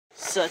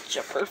such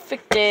a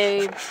perfect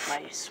day.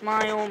 My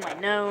smile, my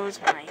nose,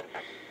 my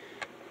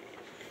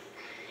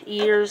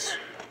ears,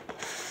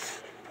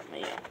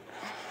 my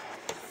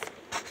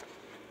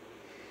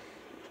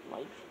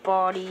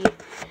body,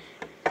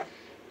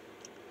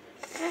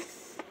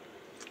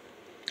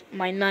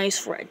 my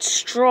nice red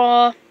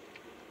straw.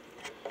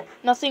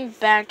 Nothing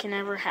bad can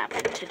ever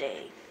happen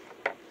today.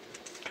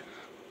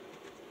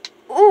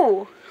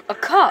 Ooh, a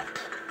cup.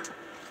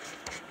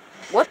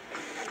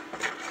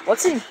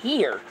 What's in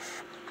here?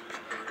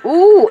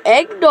 Ooh,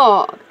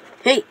 eggnog.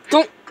 Hey,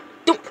 don't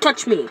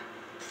touch me.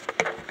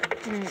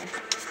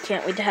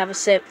 Can't wait to have a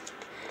sip.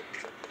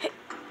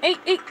 Hey.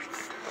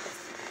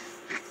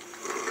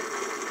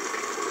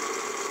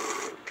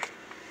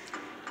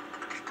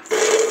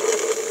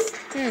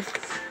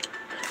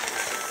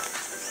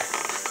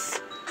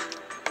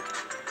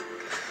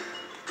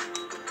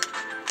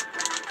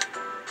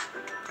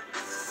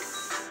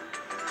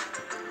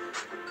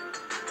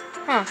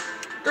 Huh,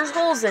 there's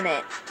holes in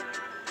it.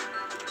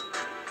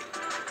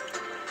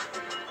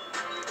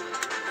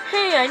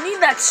 Hey, I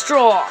need that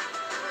straw.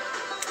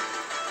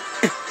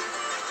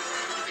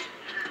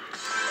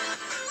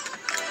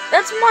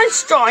 That's my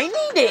straw, I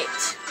need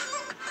it.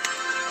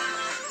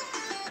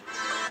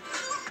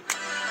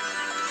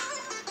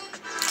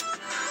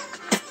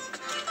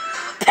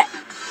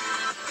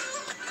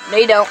 No,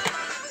 you don't.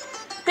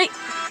 Hey,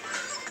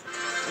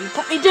 you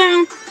put me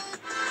down.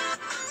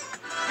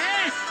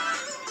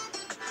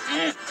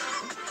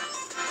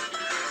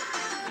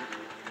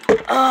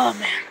 Oh,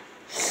 man.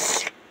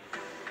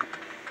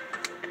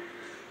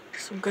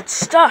 Some good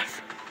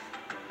stuff.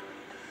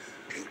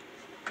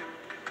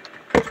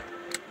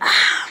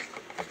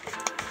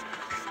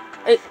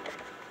 Hey,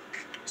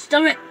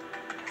 stop it.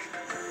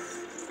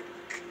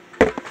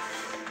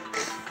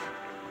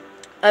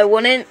 I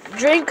wouldn't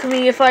drink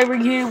me if I were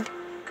you.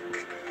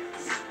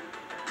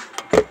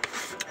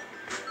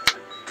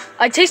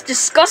 I taste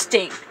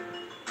disgusting.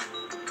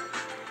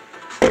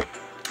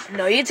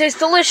 No, you taste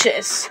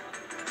delicious.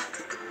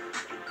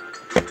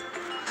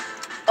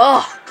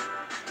 Oh.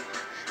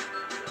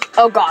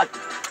 Oh God.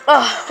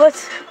 Oh,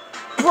 what's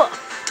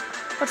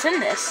in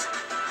this?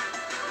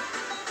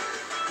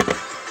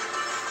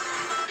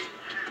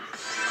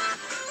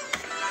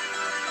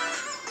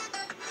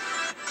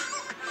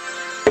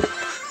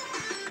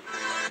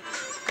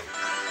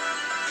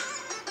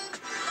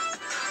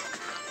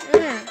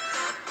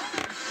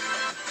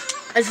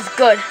 This is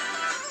good.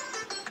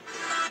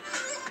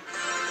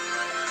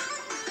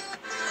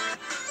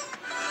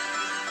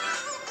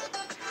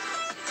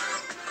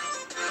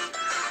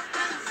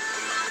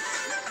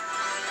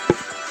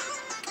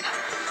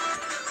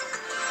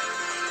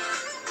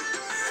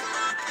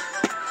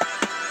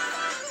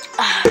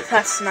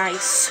 That's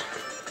nice.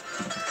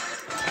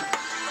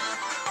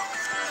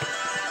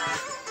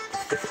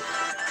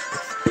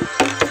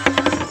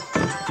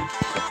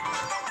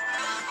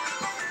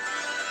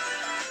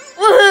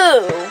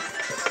 Woohoo!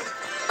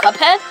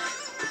 Cuphead?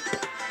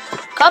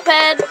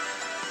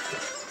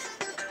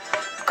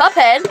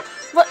 Cuphead?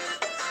 What?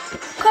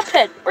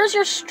 Cuphead, where's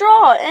your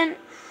straw? And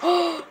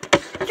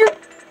you're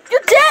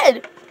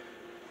dead!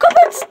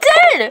 Cuphead's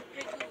dead!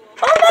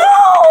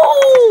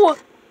 Oh no!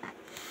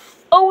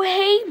 Oh,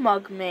 hey,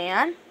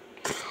 Mugman.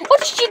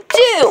 What did you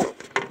do?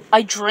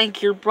 I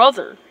drank your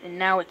brother, and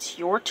now it's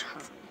your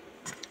turn.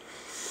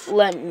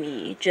 Let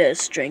me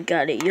just drink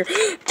out of your...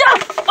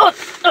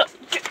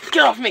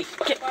 Get off me!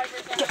 Get.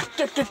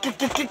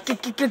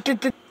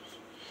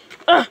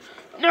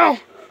 No!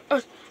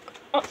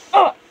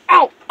 Ow!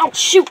 Ow!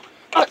 Shoot!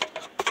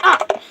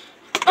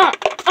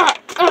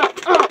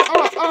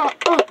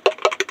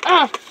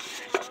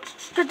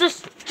 Get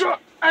this...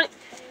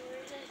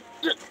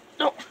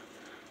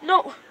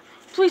 No,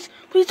 please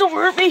don't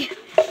hurt me.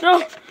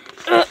 No.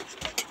 No.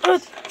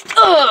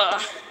 Ow.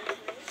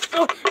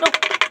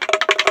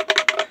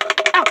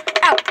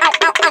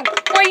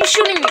 Why are you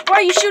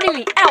shooting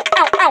me? Ow.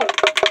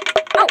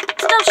 Ow,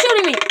 stop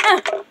shooting me.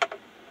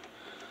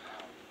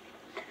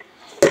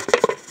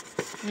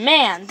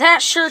 Man,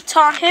 that sure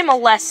taught him a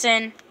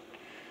lesson.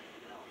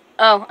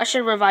 Oh, I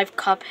should revive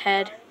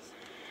Cuphead.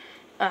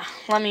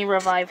 Let me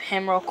revive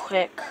him real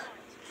quick.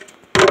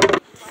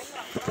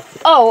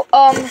 Oh,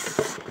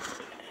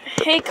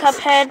 hey,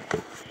 Cuphead.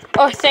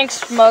 Oh,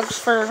 thanks, Mugs,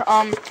 for,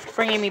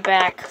 bringing me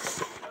back.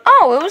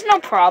 Oh, it was no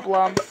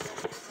problem.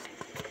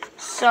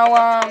 So,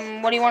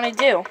 what do you want to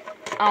do?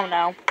 I don't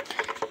know.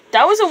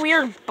 That was a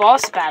weird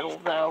boss battle,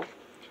 though.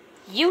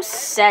 You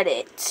said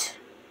it.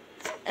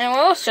 And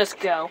let's just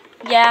go.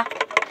 Yeah.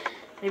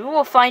 Maybe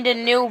we'll find a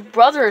new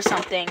brother or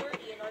something.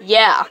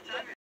 Yeah.